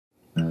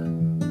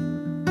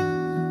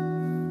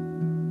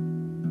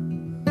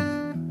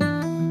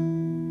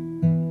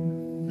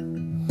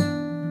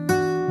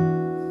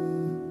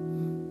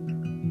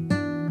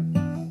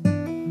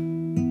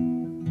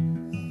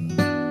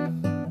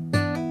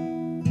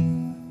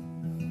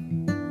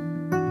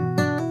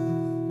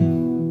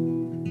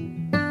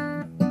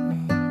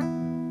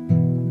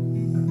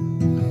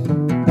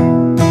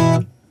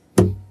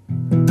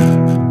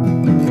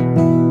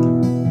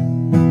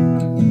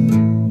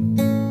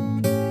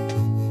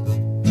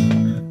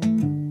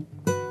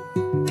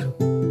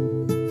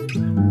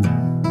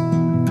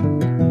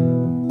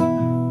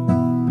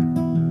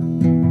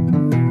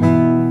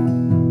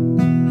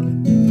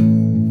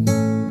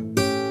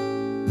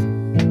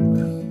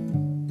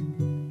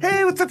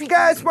up, you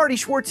guys? Marty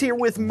Schwartz here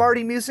with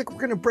Marty Music. We're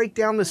gonna break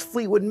down this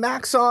Fleetwood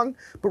Mac song,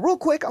 but real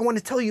quick, I want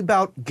to tell you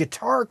about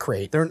Guitar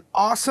Crate. They're an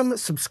awesome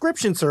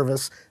subscription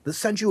service that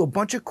sends you a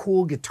bunch of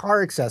cool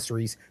guitar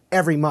accessories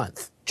every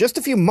month. Just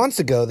a few months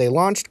ago, they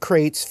launched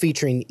crates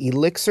featuring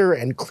Elixir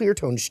and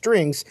Cleartone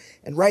strings,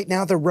 and right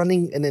now they're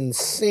running an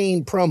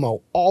insane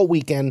promo all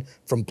weekend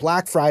from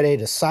Black Friday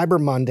to Cyber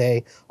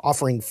Monday,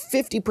 offering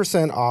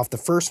 50% off the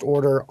first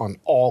order on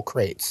all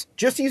crates.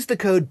 Just use the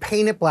code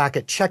PAINTITBLACK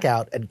at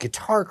checkout at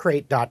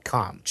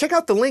guitarcrate.com. Check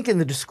out the link in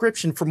the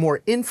description for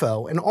more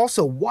info, and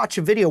also watch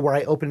a video where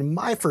I opened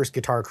my first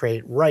guitar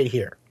crate right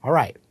here. All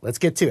right, let's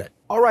get to it.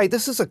 All right,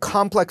 this is a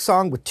complex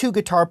song with 2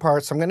 guitar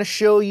parts. I'm gonna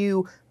show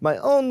you my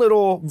own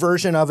little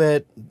version of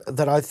it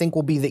that I think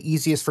will be the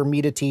easiest for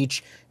me to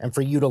teach and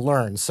for you to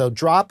learn. So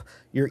drop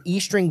your E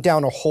string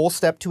down a whole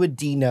step to a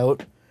D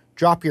note,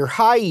 drop your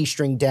high E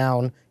string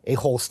down a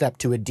whole step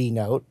to a D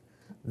note,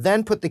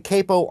 then put the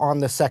capo on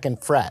the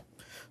 2nd fret.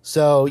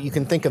 So you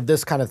can think of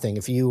this kind of thing.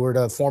 If you were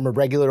to form a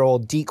regular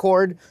old D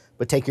chord,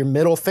 but take your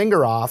middle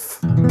finger off,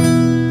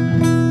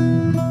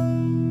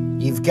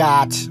 you've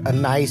got a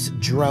nice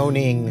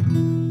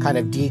droning kind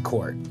of D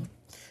chord.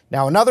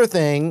 Now another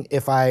thing,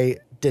 if I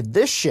did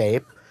this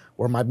shape,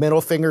 where my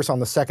middle finger's on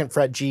the 2nd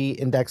fret G,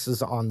 index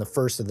is on the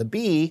 1st of the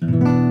B,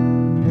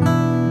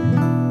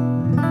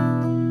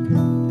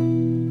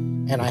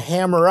 and I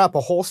hammer up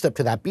a whole step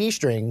to that B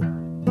string,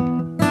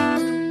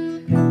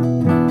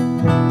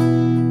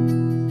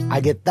 I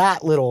get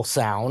that little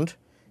sound.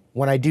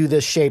 When I do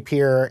this shape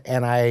here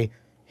and I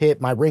hit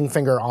my ring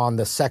finger on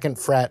the 2nd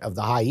fret of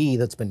the high E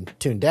that's been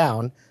tuned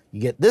down, you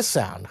get this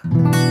sound.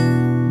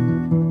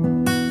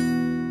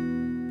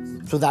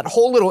 So that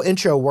whole little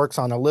intro works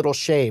on a little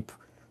shape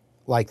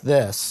like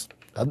this.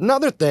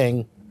 Another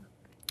thing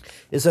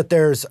is that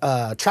there's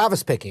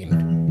Travis picking.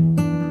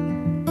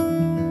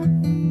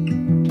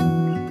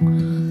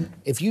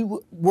 If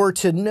you were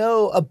to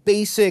know a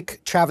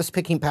basic Travis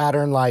picking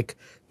pattern like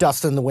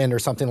Dust in the Wind or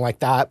something like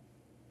that,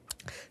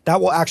 that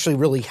will actually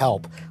really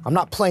help. I'm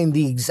not playing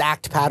the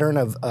exact pattern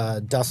of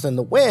Dust in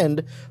the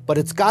Wind, but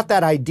it's got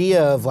that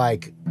idea of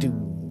like,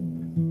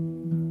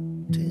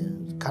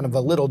 kind of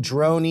a little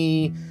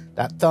drony,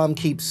 that thumb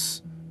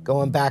keeps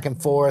going back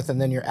and forth, and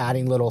then you're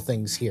adding little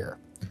things here.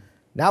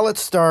 Now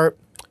let's start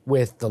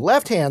with the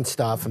left hand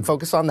stuff and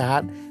focus on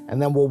that, and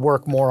then we'll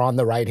work more on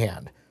the right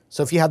hand.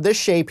 So if you have this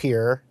shape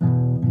here,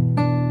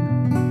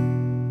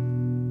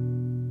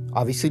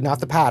 obviously not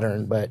the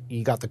pattern, but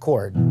you got the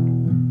chord.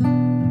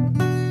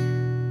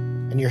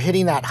 And you're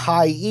hitting that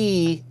high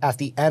E at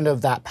the end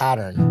of that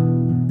pattern.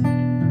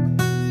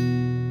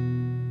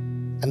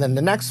 And then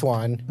the next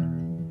one,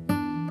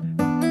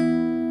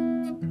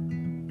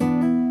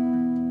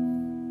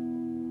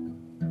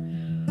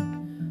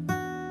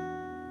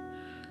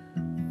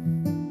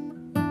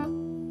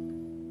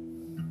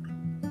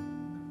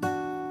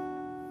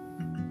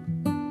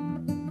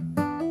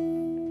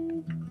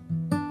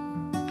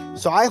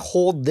 so I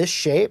hold this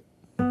shape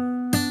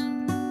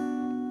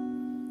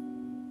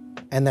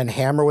and then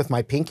hammer with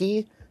my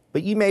pinky,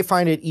 but you may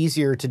find it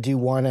easier to do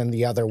one and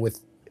the other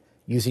with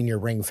using your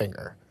ring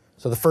finger.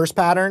 So the first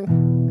pattern,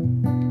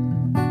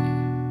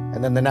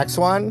 and then the next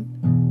one,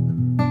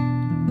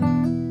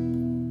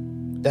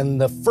 then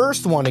the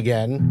first one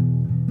again,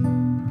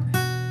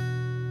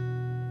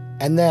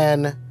 and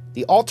then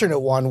the alternate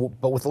one,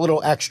 but with a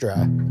little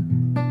extra.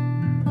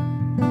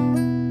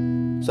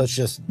 So it's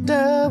just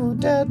da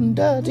da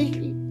da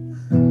dee.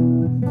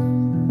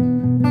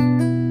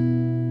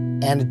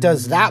 And it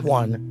does that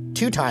one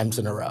 2 times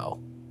in a row.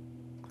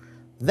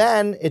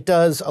 Then it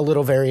does a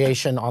little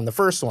variation on the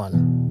first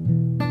one.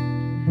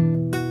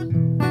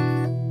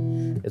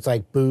 It's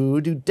like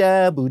boo doo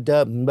da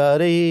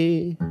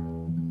buddy.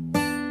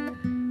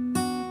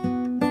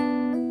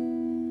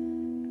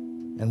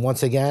 And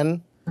once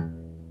again,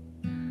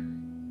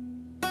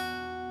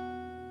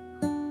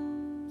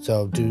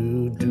 so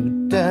do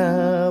do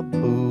da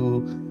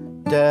boo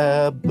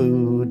da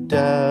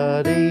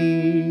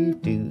dee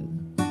do.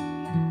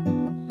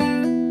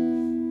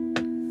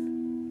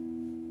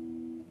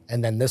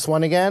 And then this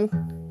one again.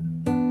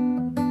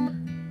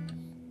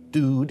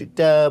 Do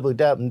da boo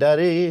da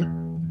dee.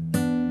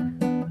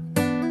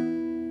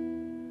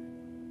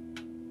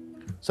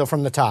 So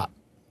from the top,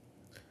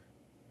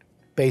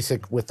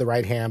 basic with the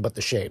right hand, but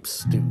the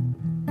shapes. Do.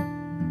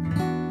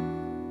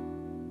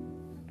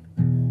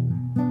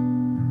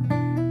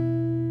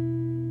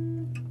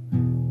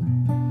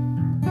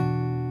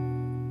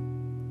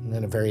 And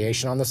then a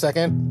variation on the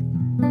second.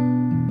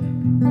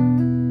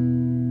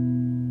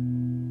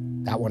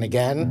 That one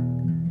again.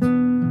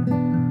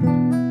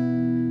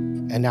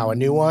 And now a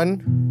new one,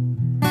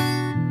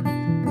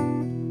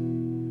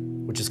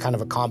 which is kind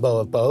of a combo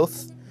of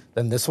both.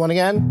 Then this one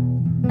again.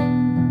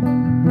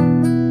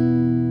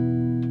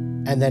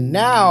 And then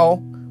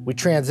now we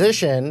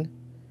transition,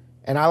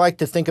 and I like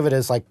to think of it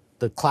as like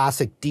the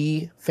classic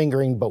D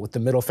fingering, but with the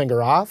middle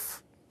finger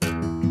off.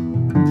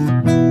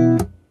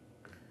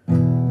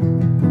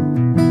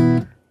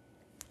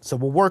 So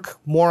we'll work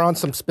more on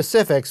some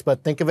specifics,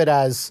 but think of it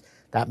as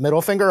that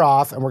middle finger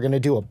off, and we're going to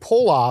do a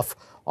pull off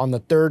on the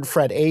 3rd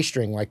fret A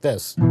string like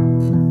this.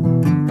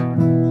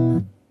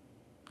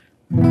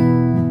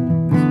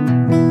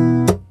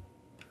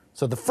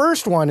 So the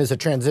first one is a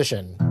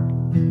transition.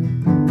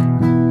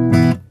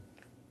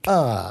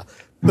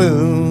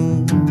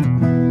 Boom,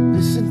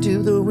 listen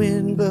to the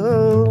wind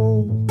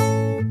blow.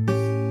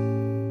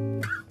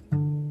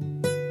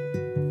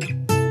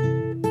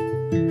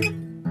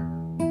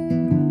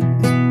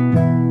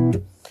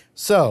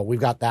 So we've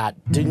got that.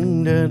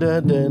 Ding, da,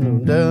 da, da, da,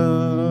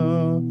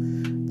 da.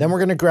 Then we're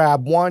going to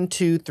grab 1,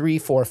 2, 3,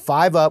 4,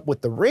 5 up with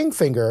the ring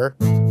finger.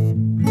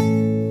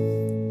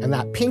 And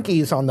that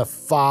pinky's on the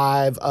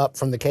 5 up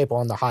from the capo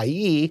on the high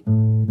E.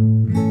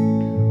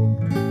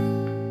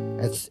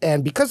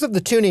 And because of the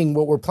tuning,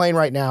 what we're playing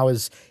right now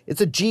is it's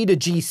a G to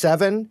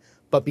G7,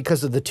 but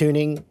because of the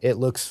tuning, it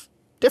looks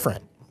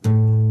different.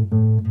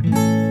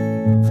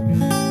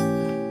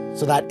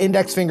 So that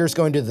index finger is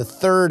going to the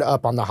 3rd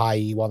up on the high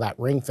E, while that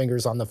ring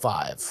finger's on the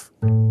 5.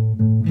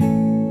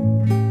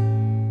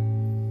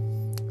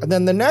 And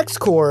then the next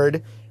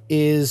chord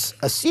is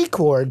a C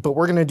chord, but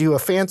we're going to do a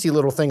fancy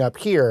little thing up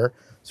here.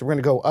 So we're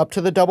going to go up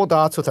to the double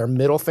dots with our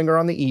middle finger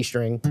on the E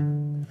string.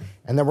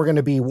 And then we're going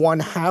to be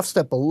 1/2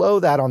 step below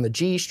that on the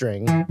G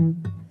string.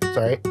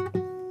 Sorry.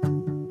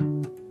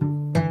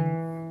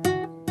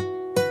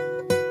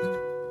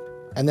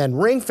 And then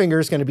ring finger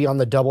is going to be on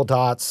the double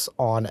dots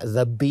on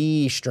the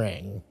B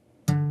string.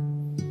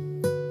 And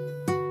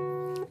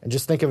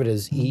just think of it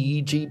as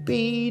E, G,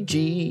 B,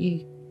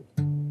 G.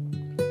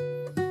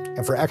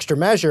 And for extra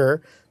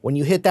measure, when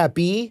you hit that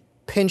B,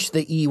 pinch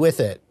the E with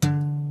it.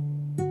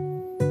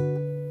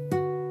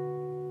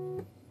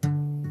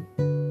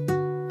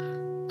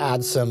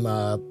 Add some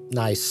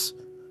nice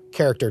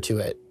character to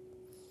it.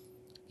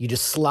 You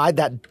just slide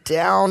that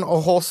down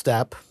a whole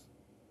step.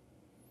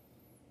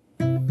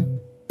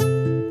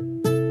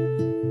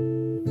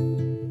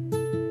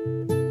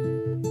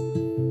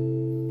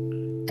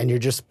 And you're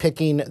just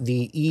picking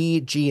the E,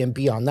 G, and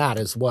B on that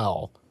as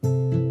well.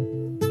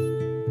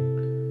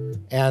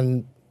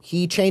 And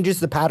he changes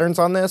the patterns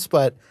on this,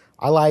 but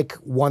I like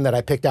one that I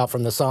picked out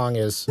from the song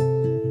is...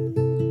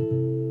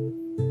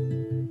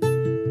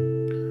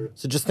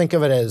 So just think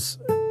of it as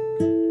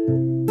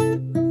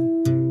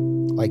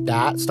like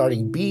that,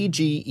 starting B,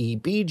 G, E,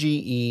 B,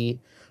 G, E,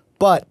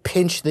 but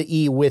pinch the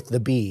E with the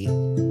B.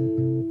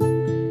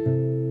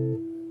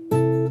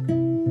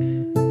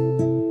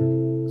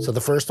 So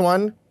the first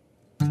one.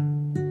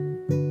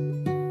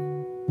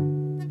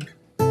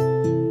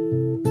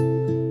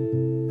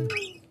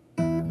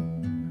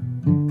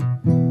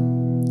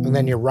 And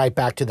then you're right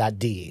back to that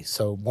D.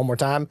 So one more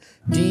time.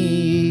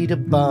 D to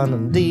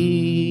bottom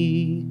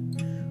D,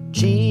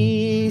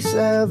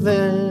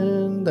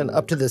 G7, then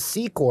up to the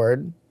C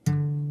chord.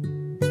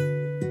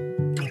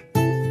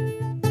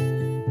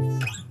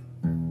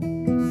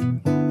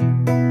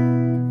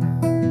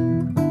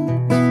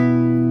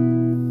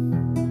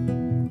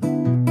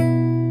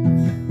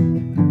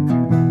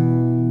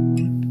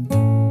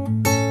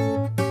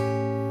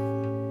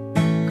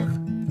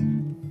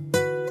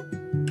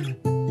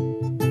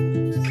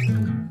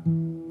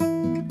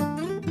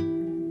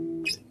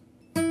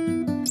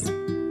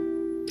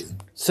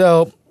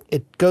 So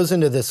it goes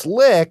into this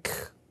lick.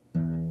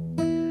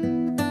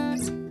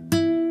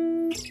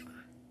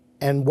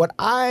 And what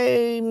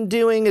I'm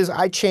doing is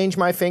I change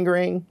my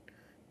fingering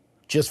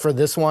just for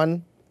this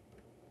one.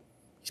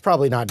 He's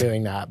probably not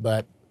doing that,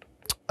 but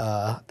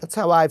that's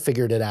how I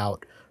figured it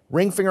out.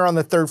 Ring finger on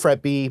the 3rd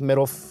fret B,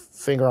 middle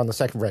finger on the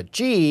 2nd fret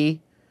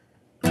G.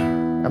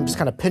 I'm just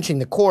kind of pinching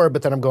the chord,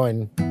 but then I'm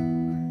going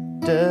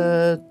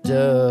da,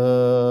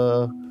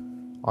 da,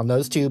 on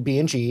those two, B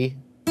and G.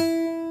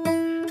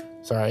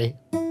 Sorry.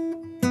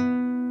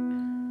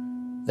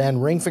 Then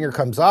ring finger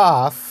comes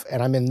off,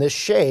 and I'm in this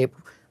shape,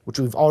 which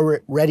we've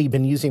already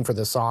been using for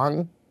the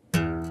song.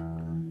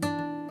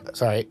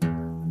 Sorry.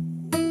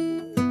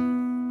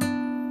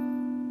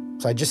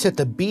 So I just hit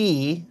the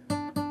B,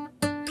 and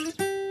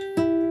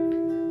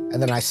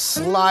then I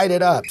slide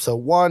it up. So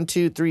 1,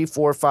 2, 3,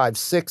 4, 5,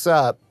 6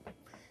 up,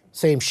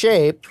 same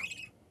shape.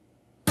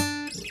 So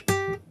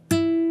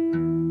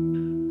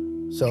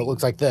it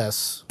looks like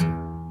this.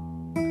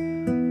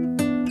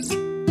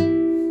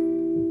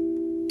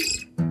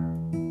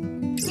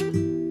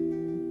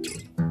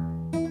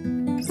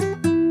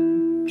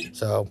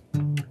 So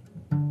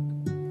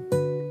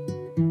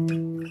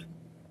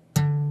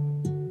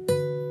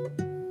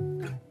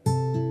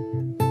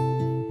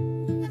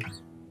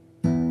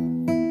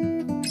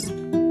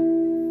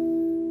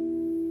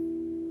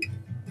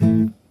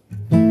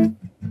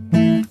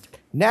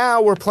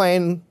now we're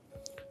playing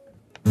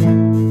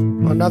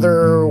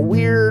another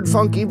weird,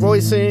 funky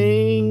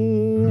voicing.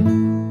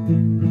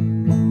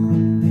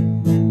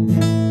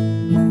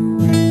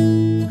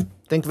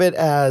 Think of it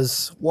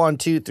as 1,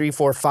 2, 3,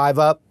 4, 5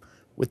 up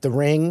with the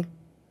ring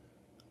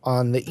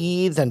on the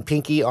E, then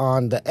pinky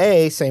on the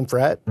A, same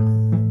fret.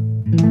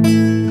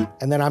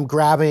 And then I'm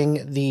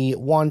grabbing the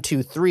 1,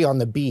 2, 3 on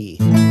the B.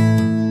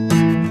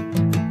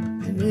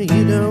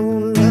 You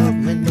don't love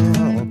me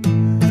now.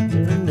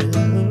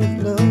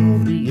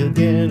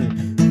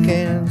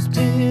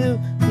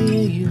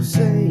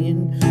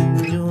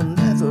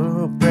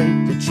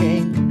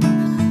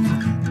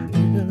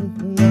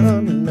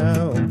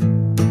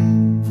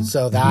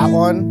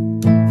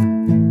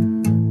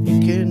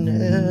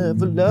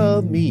 ever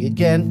love me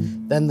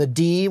again. Then the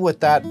D with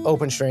that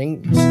open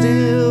string,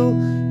 still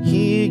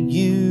hear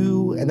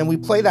you. And then we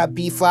play that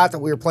B flat that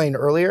we were playing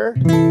earlier.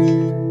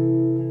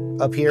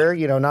 Up here,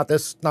 you know, not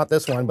this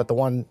one, but the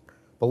one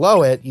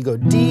below it. You go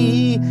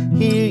D,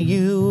 hear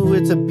you,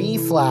 it's a B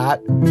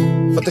flat.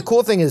 But the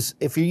cool thing is,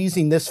 if you're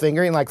using this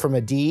fingering like from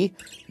a D,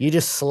 you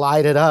just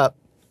slide it up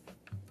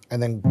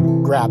and then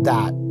grab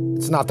that.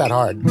 It's not that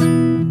hard.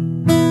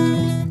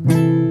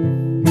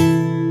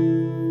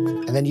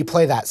 And then you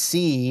play that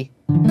C,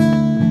 and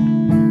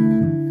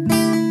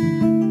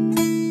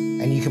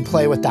you can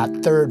play with that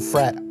 3rd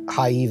fret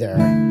high E there.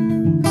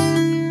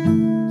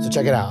 So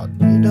check it out.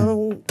 You know.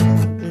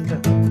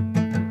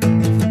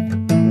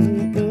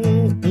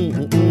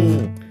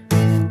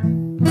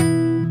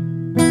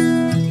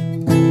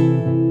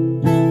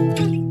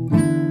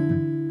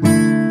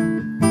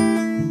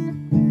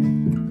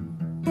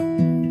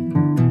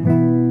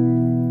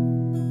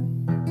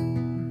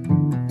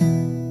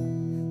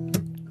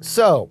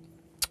 So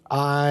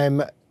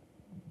I'm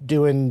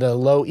doing the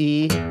low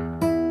E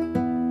and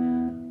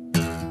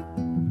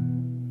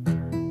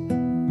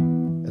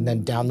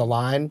then down the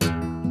line.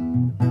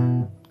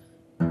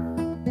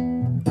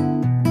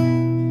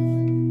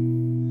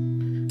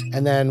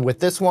 And then with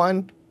this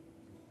one,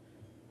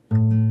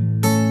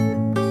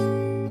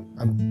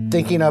 I'm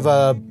thinking of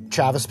a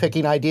Travis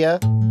picking idea,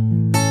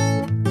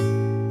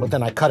 but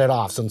then I cut it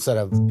off. So instead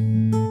of,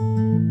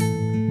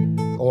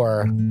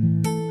 or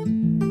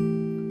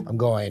I'm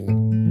going,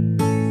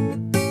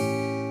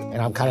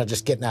 and I'm kind of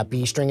just getting that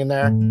B string in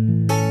there.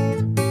 And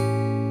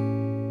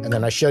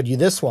then I showed you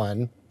this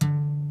one.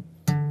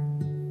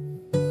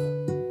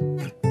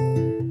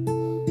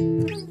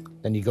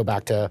 Then you go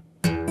back to,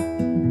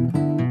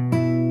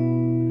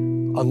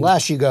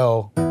 unless you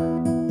go,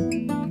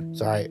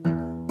 sorry,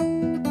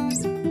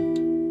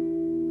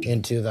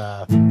 into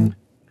the,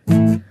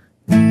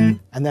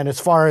 and then as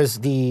far as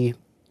the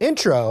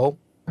intro,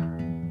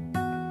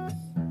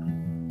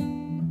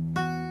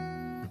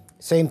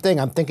 same thing.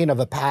 I'm thinking of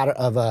a pattern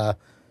of a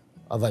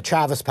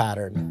Travis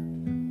pattern.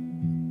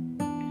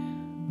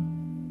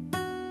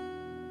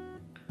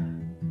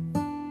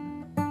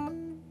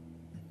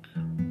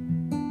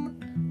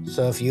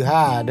 So if you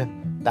had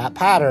that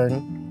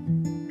pattern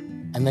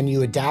and then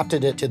you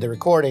adapted it to the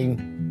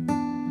recording,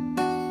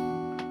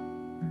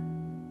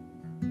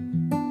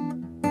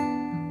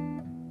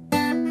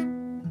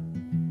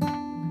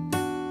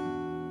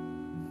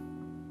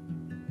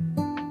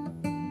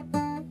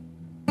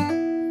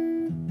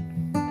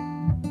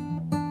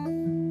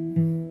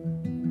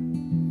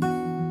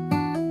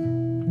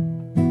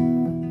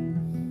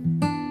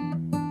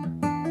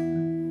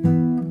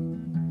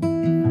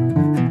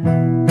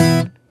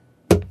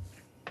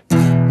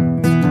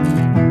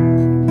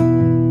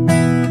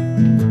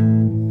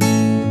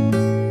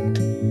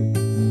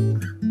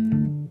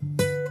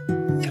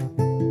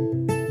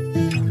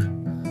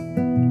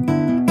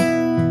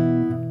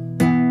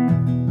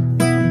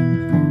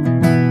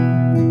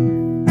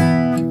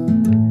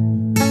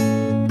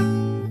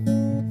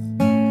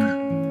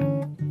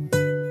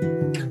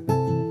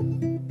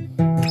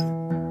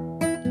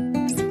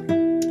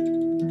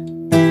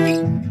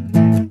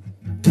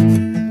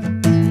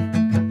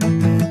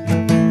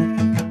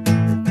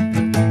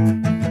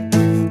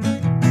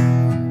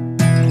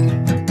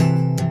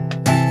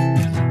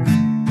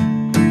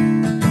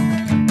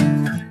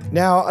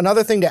 now,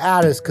 another thing to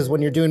add is, because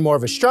when you're doing more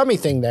of a strummy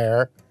thing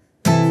there,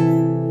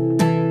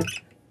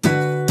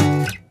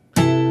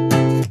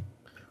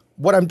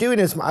 what I'm doing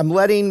is I'm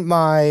letting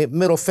my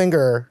middle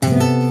finger,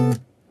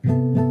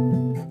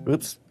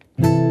 oops,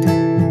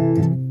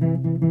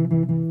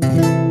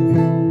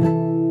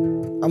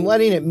 I'm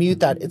letting it mute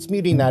that, it's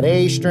muting that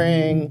A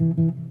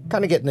string,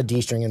 kind of getting the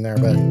D string in there,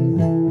 but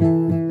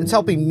it's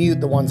helping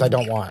mute the ones I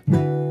don't want.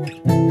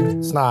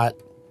 It's not,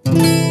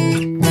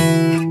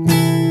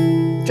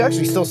 which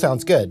actually still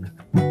sounds good.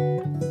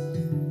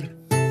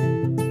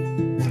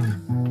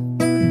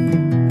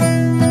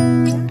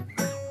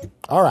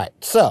 All right,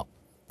 so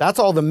that's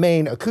all the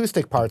main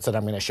acoustic parts that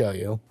I'm going to show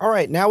you. All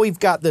right, now we've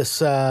got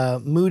this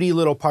moody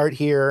little part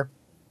here.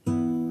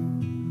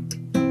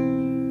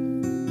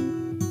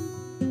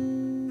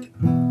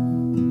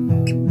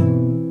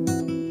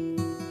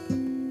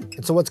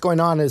 And so what's going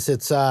on is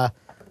it's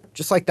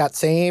just like that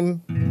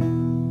same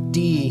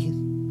D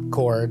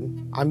chord.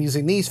 I'm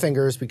using these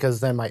fingers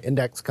because then my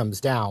index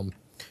comes down.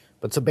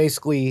 But so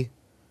basically,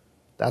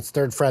 that's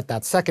 3rd fret,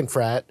 that's 2nd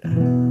fret.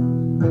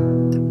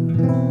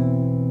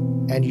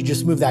 And you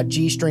just move that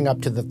G string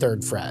up to the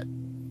 3rd fret.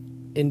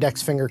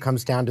 Index finger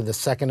comes down to the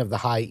 2nd of the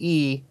high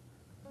E.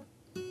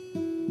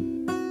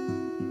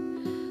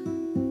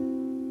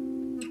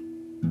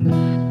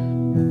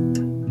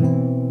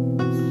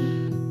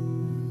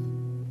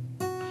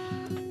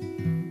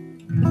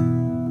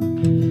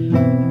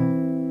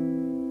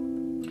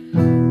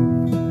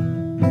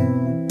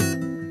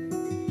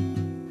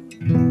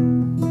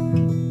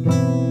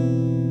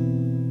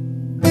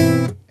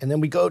 And then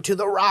we go to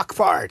the rock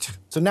part.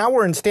 So now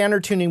we're in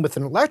standard tuning with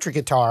an electric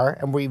guitar,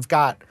 and we've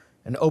got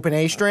an open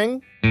A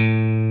string,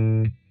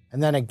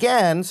 And then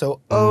again, so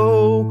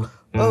O,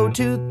 O,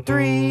 2,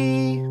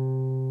 3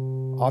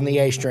 on the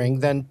A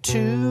string, then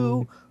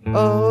 2,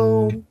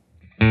 O.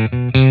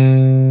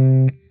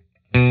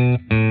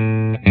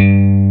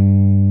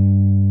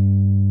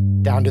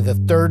 Down to the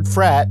 3rd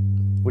fret,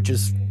 which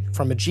is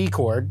from a G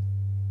chord.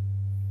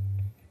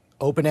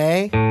 Open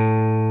A,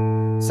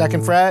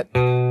 2nd fret,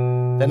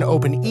 then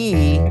open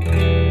E,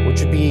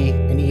 which would be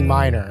an E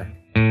minor.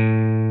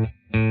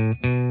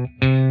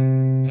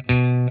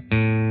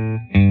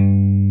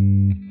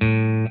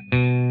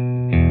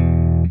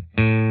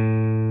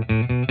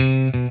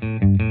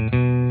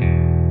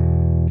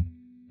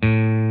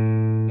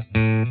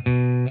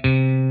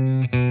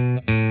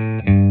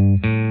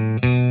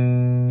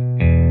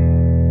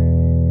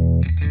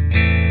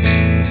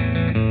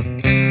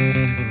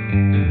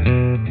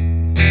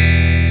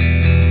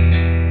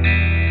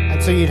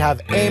 So you'd have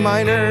A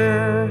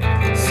minor,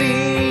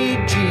 C,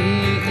 G,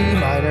 E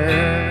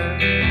minor.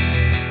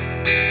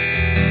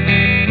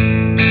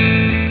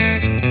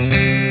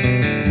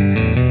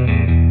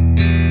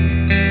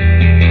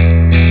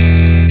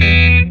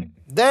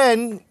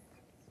 Then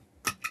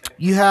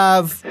you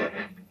have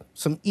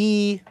some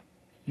E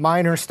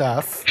minor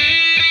stuff.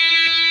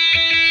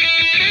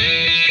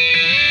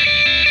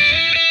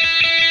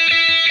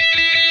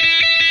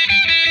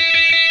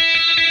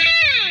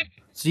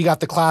 So you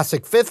got the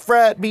classic 5th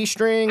fret B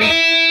string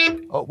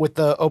with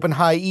the open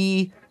high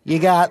E. You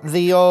got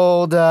the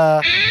old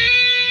 12th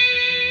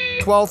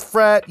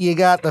fret. You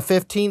got the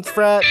 15th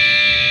fret.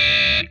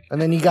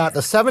 And then you got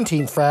the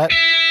 17th fret.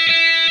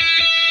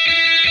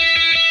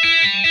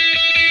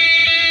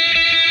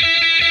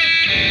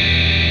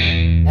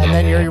 And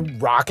then you're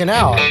rocking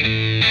out.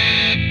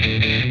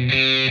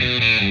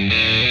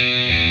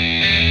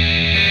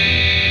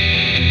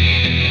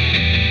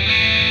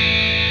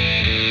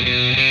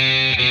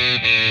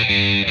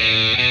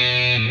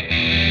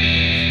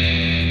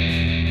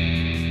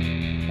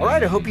 All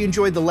right, I hope you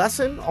enjoyed the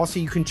lesson. Also,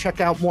 you can check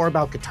out more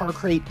about Guitar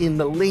Crate in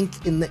the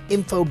link in the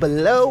info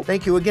below.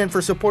 Thank you again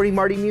for supporting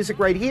Marty Music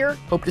right here.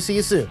 Hope to see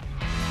you soon.